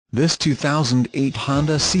This 2008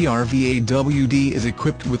 Honda CR-V AWD is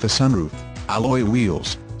equipped with a sunroof, alloy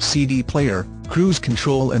wheels, CD player, cruise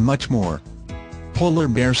control and much more. Polar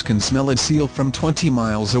bears can smell a seal from 20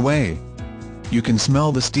 miles away. You can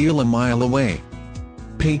smell the steel a mile away.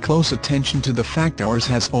 Pay close attention to the fact ours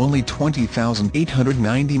has only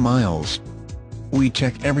 20,890 miles. We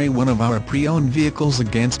check every one of our pre-owned vehicles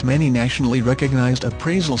against many nationally recognized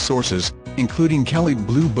appraisal sources, including Kelley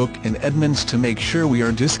Blue Book and Edmunds, to make sure we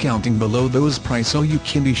are discounting below those prices so you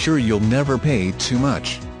can be sure you'll never pay too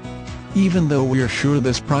much. Even though we're sure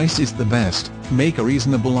this price is the best, make a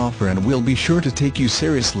reasonable offer and we'll be sure to take you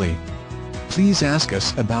seriously. Please ask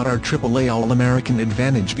us about our AAA All-American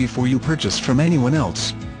Advantage before you purchase from anyone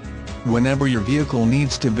else. Whenever your vehicle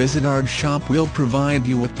needs to visit our shop, we'll provide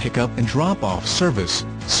you with pickup and drop-off service,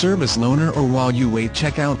 service loaner, or while you wait,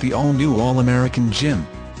 check out the all-new All-American Gym.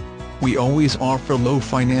 We always offer low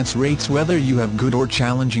finance rates whether you have good or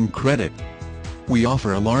challenging credit. We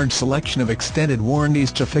offer a large selection of extended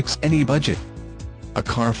warranties to fix any budget. A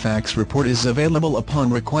Carfax report is available upon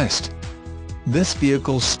request. This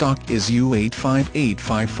vehicle's stock is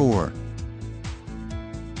U85854.